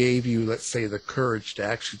that gave you, let's say, the courage to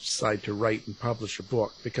actually decide to write and publish a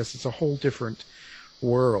book? Because it's a whole different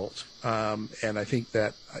world. And I think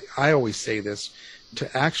that, I always say this,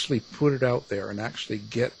 to actually put it out there and actually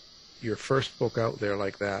get your first book out there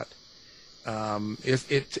like that,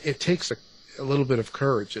 it takes a little bit of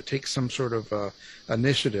courage. It takes some sort of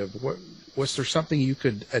initiative. Was there something you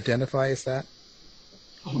could identify as that?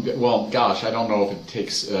 Well, gosh, I don't know if it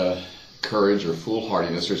takes courage or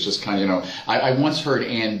foolhardiness, or it's just kind of, you know, I once heard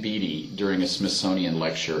Ann Beattie during a Smithsonian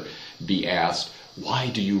lecture be asked, "Why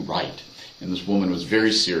do you write?" And this woman was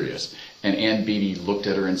very serious. And Ann Beattie looked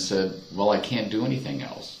at her and said, "Well, I can't do anything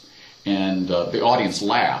else." And the audience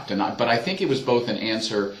laughed, but I think it was both an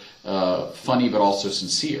answer funny but also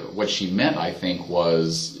sincere. What she meant, I think,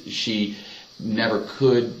 was she didn't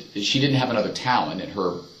have another talent in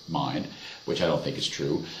her mind, which I don't think is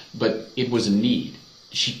true, but it was a need.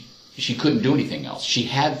 She couldn't do anything else. She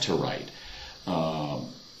had to write.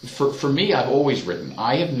 For me, I've always written.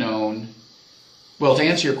 I have known, well, to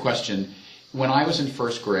answer your question, when I was in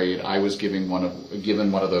first grade, I was given one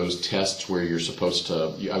of those tests where you're supposed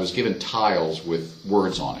to, I was given tiles with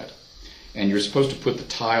words on it. And you're supposed to put the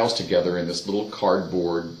tiles together in this little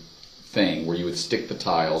cardboard thing where you would stick the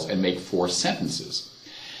tiles and make 4 sentences.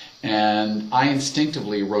 And I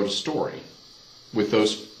instinctively wrote a story with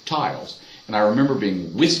those tiles. And I remember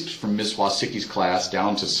being whisked from Miss Wasicki's class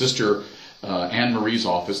down to Sister Anne Marie's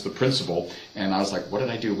office, the principal, and I was like, what did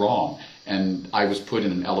I do wrong? And I was put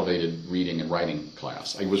in an elevated reading and writing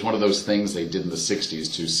class. It was one of those things they did in the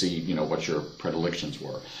 60s to see, you know, what your predilections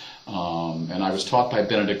were. And I was taught by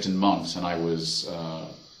Benedictine monks, and I was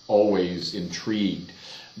always intrigued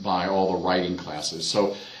by all the writing classes.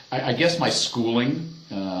 So I guess my schooling,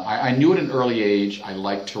 I knew at an early age I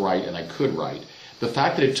liked to write and I could write. The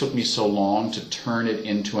fact that it took me so long to turn it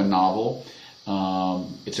into a novel,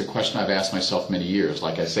 it's a question I've asked myself many years.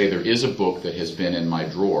 Like I say, there is a book that has been in my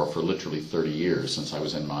drawer for literally 30 years, since I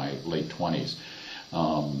was in my late 20s.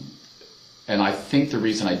 And I think the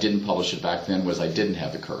reason I didn't publish it back then was I didn't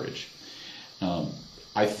have the courage.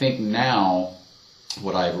 I think now,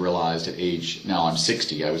 what I've realized at age, now I'm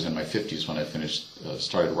 60, I was in my 50s when I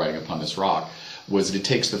started writing Upon This Rock, was that it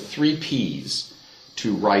takes the 3 P's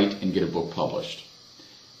to write and get a book published.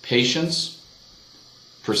 Patience,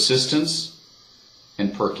 persistence,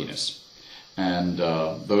 and perkiness. And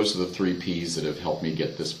those are the 3 P's that have helped me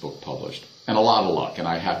get this book published. And a lot of luck. And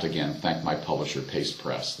I have to, again, thank my publisher, Pace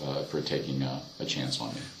Press, for taking a chance on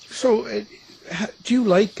me. So, do you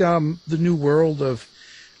like the new world of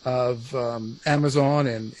Amazon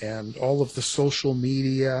and all of the social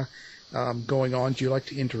media going on? Do you like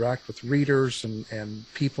to interact with readers and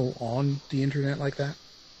people on the internet like that?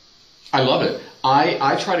 I love it.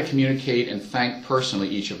 I try to communicate and thank personally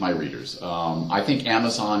each of my readers. I think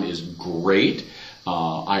Amazon is great.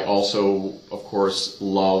 I also, of course,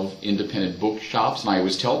 love independent bookshops, and I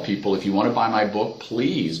always tell people, if you want to buy my book,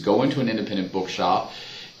 please go into an independent bookshop.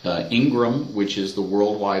 Ingram, which is the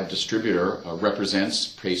worldwide distributor, represents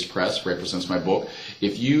Pace Press, represents my book.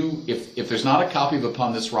 If there's not a copy of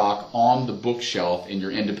Upon This Rock on the bookshelf in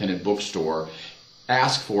your independent bookstore,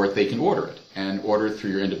 ask for it. They can order it and order it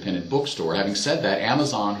through your independent bookstore. Having said that,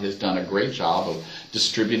 Amazon has done a great job of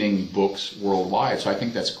distributing books worldwide, so I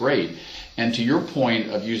think that's great. And to your point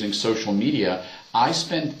of using social media, I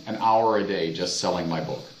spend an hour a day just selling my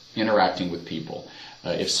book, interacting with people.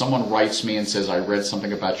 If someone writes me and says, I read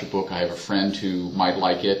something about your book, I have a friend who might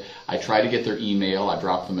like it, I try to get their email, I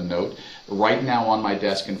drop them a note. Right now on my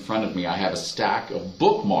desk in front of me, I have a stack of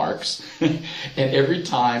bookmarks, and every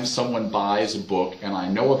time someone buys a book and I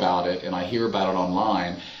know about it and I hear about it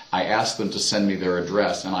online, I ask them to send me their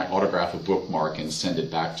address and I autograph a bookmark and send it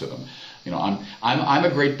back to them. You know, I'm a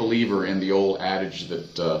great believer in the old adage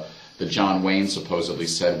that John Wayne supposedly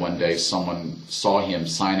said one day. Someone saw him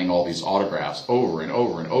signing all these autographs over and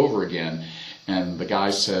over and over again, and the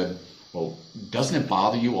guy said, well, doesn't it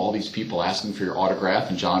bother you, all these people asking for your autograph?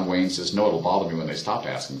 And John Wayne says, no, it'll bother me when they stop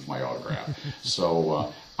asking for my autograph.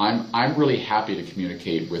 So I'm really happy to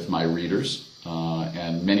communicate with my readers,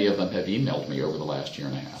 and many of them have emailed me over the last year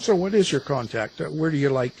and a half. So what is your contact? Where do you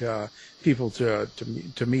like people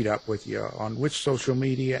to meet up with you? On which social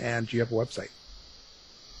media, and do you have a website?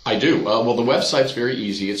 I do. Well, the website's very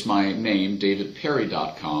easy. It's my name,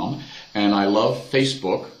 davidperry.com, and I love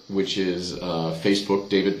Facebook, which is Facebook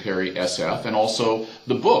David Perry SF, and also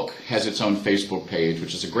the book has its own Facebook page,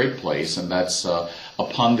 which is a great place, and that's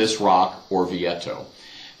Upon This Rock, Orvieto,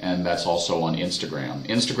 and that's also on Instagram.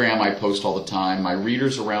 Instagram I post all the time. My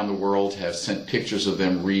readers around the world have sent pictures of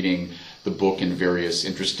them reading the book in various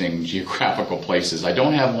interesting geographical places. I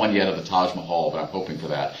don't have one yet of the Taj Mahal, but I'm hoping for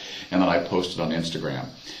that, and then I post it on Instagram.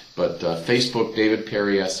 But Facebook David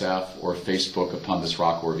Perry SF or Facebook Upon This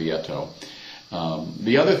Rock Orvieto.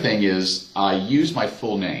 The other thing is I use my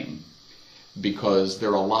full name because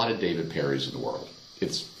there are a lot of David Perrys in the world.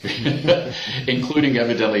 It's including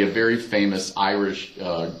evidently a very famous Irish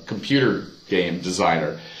computer game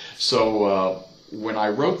designer. So when I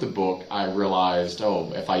wrote the book, I realized,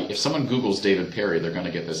 oh, if someone Googles David Perry, they're going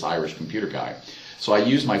to get this Irish computer guy. So I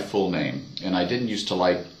used my full name, and I didn't used to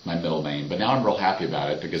like my middle name, but now I'm real happy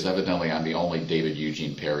about it because evidently I'm the only David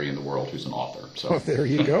Eugene Perry in the world who's an author. So well, there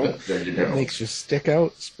you go. There you go. That makes you stick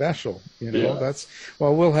out special. You know, Yeah.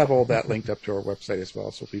 Well, we'll have all that linked up to our website as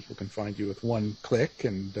well, so people can find you with one click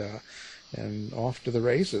and off to the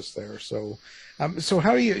races there. So, so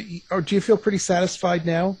how do you feel pretty satisfied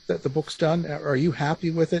now that the book's done? Are you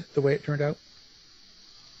happy with it the way it turned out?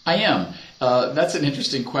 I am. That's an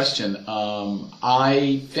interesting question.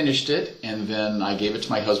 I finished it, and then I gave it to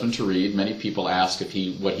my husband to read. Many people asked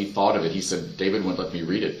what he thought of it. He said, David wouldn't let me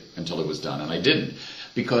read it until it was done, and I didn't,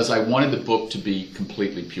 because I wanted the book to be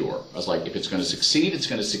completely pure. I was like, if it's going to succeed, it's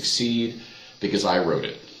going to succeed because I wrote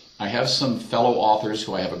it. I have some fellow authors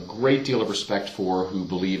who I have a great deal of respect for who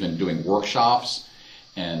believe in doing workshops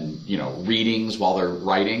and, readings while they're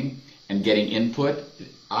writing and getting input.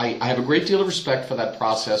 I have a great deal of respect for that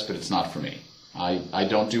process, but it's not for me. I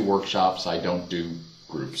don't do workshops. I don't do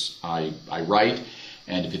groups. I write,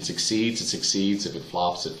 and if it succeeds, it succeeds. If it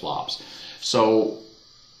flops, it flops. So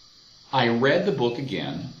I read the book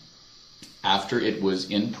again after it was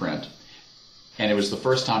in print, and it was the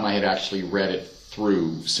first time I had actually read it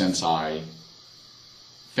through since I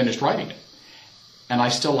finished writing it. And I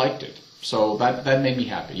still liked it. So that made me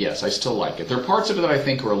happy. Yes, I still like it. There are parts of it that I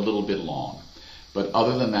think are a little bit long. But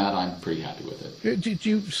other than that, I'm pretty happy with it.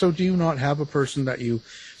 Do you not have a person that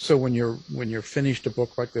so when you're finished a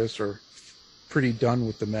book like this or pretty done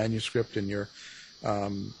with the manuscript and you're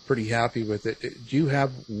pretty happy with it, do you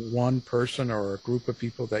have one person or a group of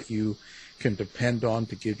people that you can depend on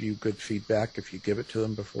to give you good feedback if you give it to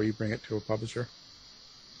them before you bring it to a publisher?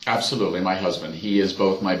 Absolutely. My husband, he is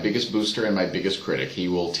both my biggest booster and my biggest critic. He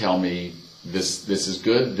will tell me this is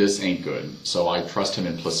good, this ain't good. So I trust him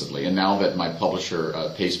implicitly. And now that my publisher,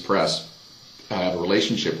 Pace Press, I have a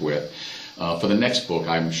relationship with, for the next book,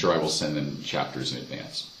 I'm sure I will send them chapters in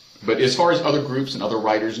advance. But as far as other groups and other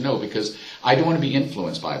writers, no, because I don't want to be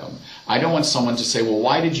influenced by them. I don't want someone to say, well,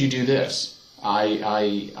 why did you do this?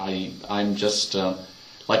 I'm just,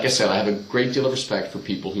 like I said, I have a great deal of respect for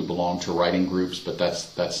people who belong to writing groups, but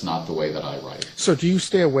that's not the way that I write. So do you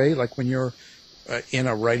stay away, like when you're in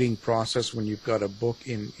a writing process, when you've got a book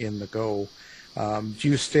in the go, do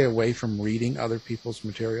you stay away from reading other people's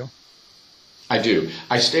material? I do.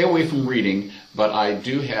 I stay away from reading, but I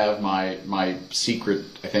do have my secret,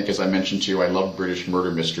 I think, as I mentioned to you, I love British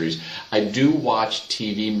murder mysteries. I do watch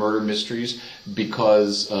TV murder mysteries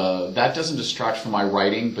because that doesn't distract from my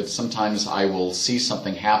writing, but sometimes I will see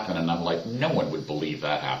something happen and I'm like, no one would believe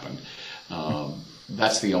that happened.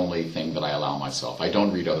 That's the only thing that I allow myself. I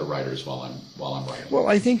don't read other writers while I'm writing. Well,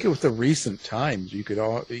 I think with the recent times, you could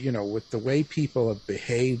all, with the way people have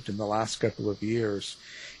behaved in the last couple of years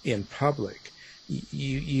in public,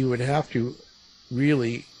 you would have to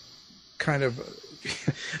really kind of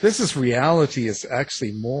this reality is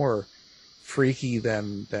actually more freaky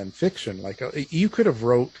than fiction. Like you could have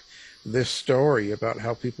wrote this story about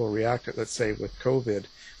how people reacted, let's say with COVID,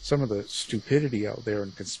 some of the stupidity out there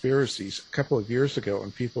and conspiracies a couple of years ago,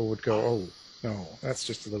 and people would go, oh no, that's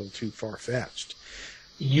just a little too far-fetched.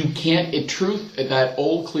 You can't, truth, that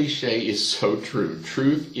old cliche is so true.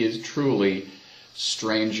 Truth is truly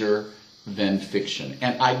stranger than fiction.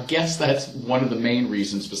 And I guess that's one of the main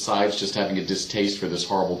reasons, besides just having a distaste for this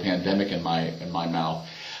horrible pandemic in my mouth.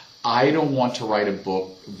 I don't want to write a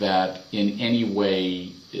book that in any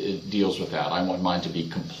way deals with that. I want mine to be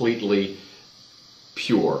completely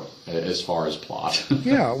pure as far as plot.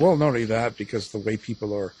 Yeah, well, not only that, because the way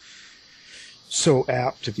people are so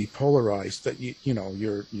apt to be polarized that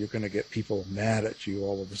you're going to get people mad at you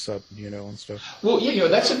all of a sudden, and stuff. Well, yeah,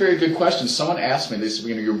 that's a very good question. Someone asked me this.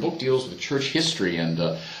 Your book deals with church history, and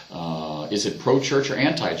is it pro-church or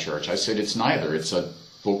anti-church? I said it's neither. It's a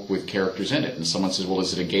book with characters in it. And someone says, well,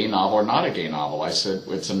 is it a gay novel or not a gay novel? I said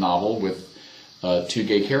it's a novel with 2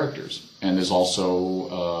 gay characters, and there's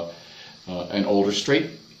also an older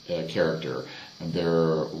straight character. And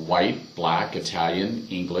they're white, black, Italian,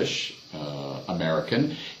 English,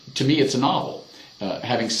 American. To me, it's a novel.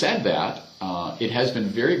 Having said that, it has been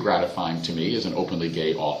very gratifying to me as an openly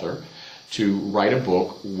gay author to write a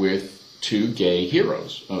book with 2 gay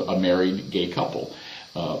heroes, a married gay couple.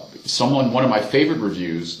 One of my favorite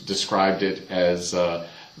reviews described it as the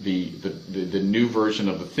new version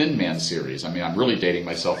of the Thin Man series. I mean, I'm really dating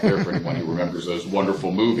myself there for anyone who remembers those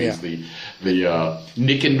wonderful movies. Yeah. The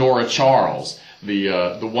Nick and Nora Charles,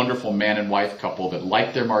 the wonderful man and wife couple that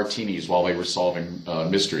liked their martinis while they were solving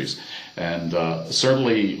mysteries. And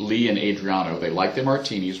certainly Lee and Adriano, they like their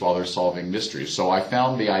martinis while they're solving mysteries. So I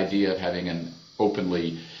found the idea of having an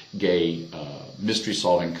openly gay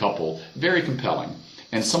mystery-solving couple very compelling.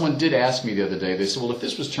 And someone did ask me the other day, they said, well, if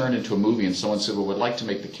this was turned into a movie and someone said, well, we'd like to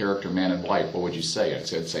make the character man and wife, what would you say? I'd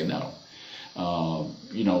say no.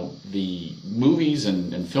 The movies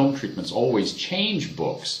and film treatments always change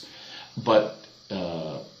books, but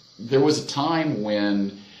there was a time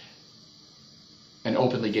when an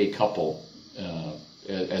openly gay couple,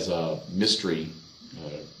 as a mystery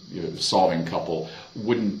solving couple,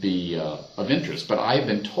 wouldn't be of interest. But I've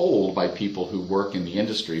been told by people who work in the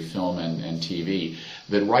industry, film and TV,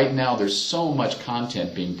 that right now there's so much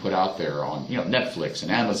content being put out there on Netflix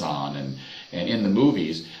and Amazon and in the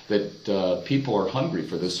movies that people are hungry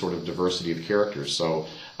for this sort of diversity of characters. So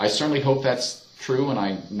I certainly hope that's true, and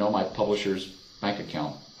I know my publisher's bank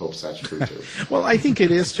account hopes that's true too. Well, I think it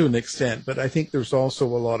is to an extent, but I think there's also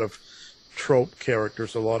a lot of trope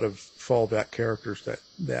characters, a lot of fallback characters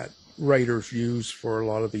that writers use for a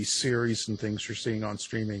lot of these series and things you're seeing on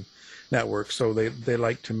streaming networks. So they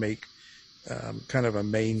like to make kind of a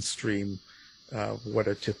mainstream what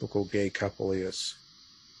a typical gay couple is.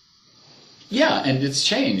 Yeah, and it's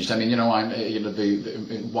changed. I mean,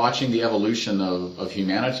 I'm watching the evolution of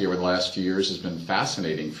humanity over the last few years has been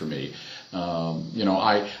fascinating for me.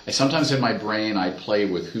 I sometimes in my brain I play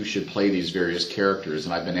with who should play these various characters,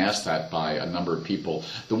 and I've been asked that by a number of people.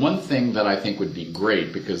 The one thing that I think would be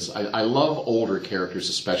great, because I love older characters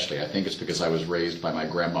especially. I think it's because I was raised by my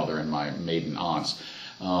grandmother and my maiden aunts,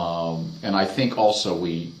 and I think also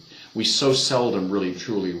we so seldom really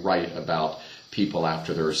truly write about people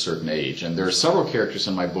after they're a certain age. And there are several characters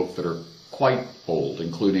in my book that are quite old,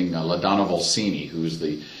 including LaDonna Volsini, who's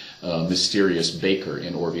the mysterious baker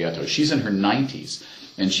in Orvieto. She's in her 90s,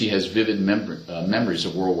 and she has vivid memories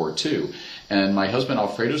of World War II. And my husband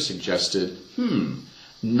Alfredo suggested,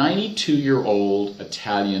 92-year-old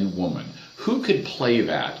Italian woman. Who could play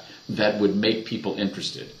that would make people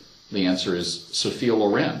interested? The answer is Sophia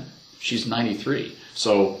Loren. She's 93.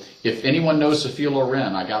 So if anyone knows Sophia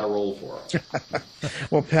Loren, I got a role for her.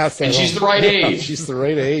 Well, pass that and she's on. the right age. She's the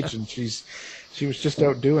right age, and she was just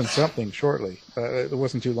out doing something shortly. It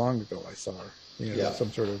wasn't too long ago I saw her.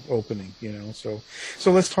 Some sort of opening, So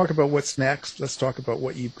let's talk about what's next. Let's talk about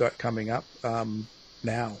what you've got coming up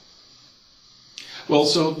now. Well,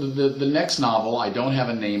 so the next novel, I don't have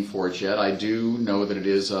a name for it yet. I do know that it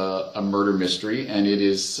is a murder mystery, and it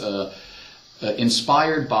is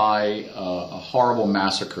inspired by a horrible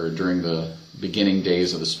massacre during the beginning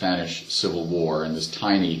days of the Spanish Civil War in this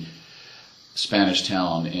tiny Spanish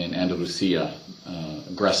town in Andalusia,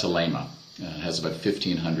 Grazalema. Has about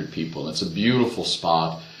 1,500 people. It's a beautiful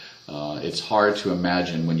spot. It's hard to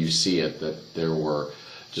imagine when you see it that there were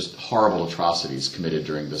just horrible atrocities committed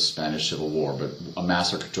during the Spanish Civil War, but a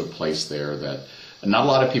massacre took place there that not a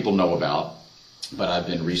lot of people know about, but I've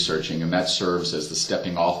been researching, and that serves as the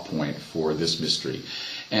stepping off point for this mystery.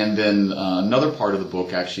 And then another part of the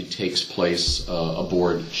book actually takes place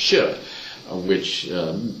aboard ship, which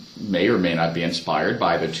may or may not be inspired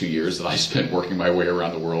by the 2 years that I spent working my way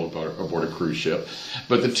around the world aboard a cruise ship.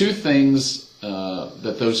 But the two things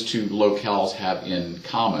that those two locales have in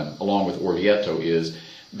common, along with Orvieto, is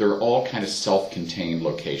they're all kind of self-contained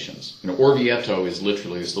locations. Orvieto is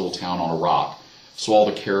literally this little town on a rock, so all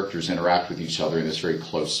the characters interact with each other in this very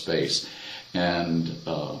close space. And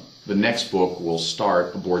the next book will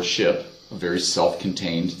start aboard ship, a very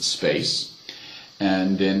self-contained space,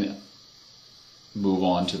 and then move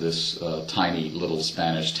on to this tiny little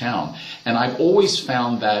Spanish town. And I've always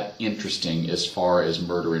found that interesting as far as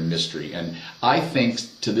murder and mystery. And I think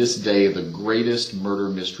to this day the greatest murder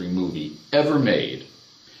mystery movie ever made,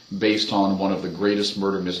 based on one of the greatest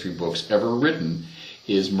murder mystery books ever written,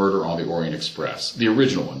 is Murder on the Orient Express. The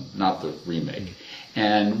original one, not the remake.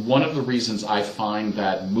 And one of the reasons I find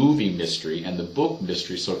that movie mystery and the book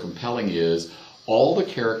mystery so compelling is all the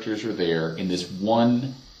characters are there in this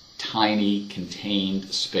one tiny,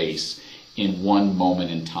 contained space in one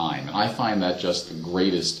moment in time. And I find that just the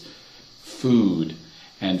greatest food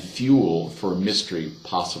and fuel for mystery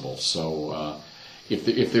possible. So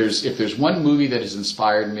if there's one movie that has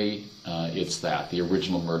inspired me, it's that, the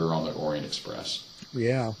original Murder on the Orient Express.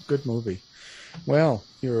 Yeah, good movie. Well,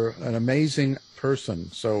 you're an amazing person,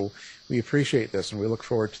 so we appreciate this, and we look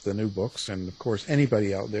forward to the new books. And, of course,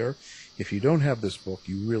 anybody out there, if you don't have this book,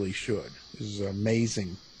 you really should. This is an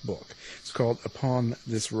amazing book. It's called Upon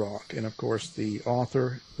This Rock. And, of course, the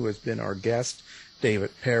author who has been our guest,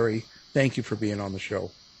 David Perry, thank you for being on the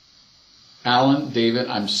show. Alan, David,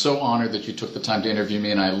 I'm so honored that you took the time to interview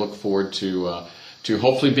me, and I look forward to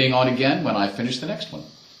hopefully being on again when I finish the next one.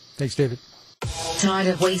 Thanks, David. Tired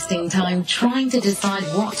of wasting time trying to decide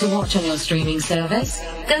what to watch on your streaming service?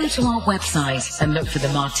 Go to our website and look for the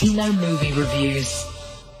Martino movie reviews.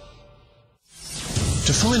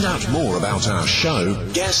 To find out more about our show,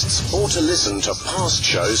 guests, or to listen to past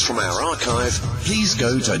shows from our archive, please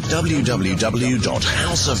go to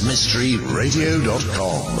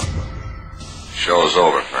www.houseofmysteryradio.com. Show's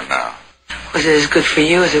over for now. Was it as good for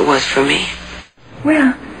you as it was for me?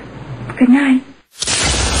 Well, good night.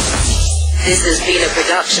 This has been a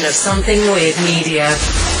production of Something Weird Media.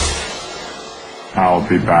 I'll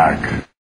be back.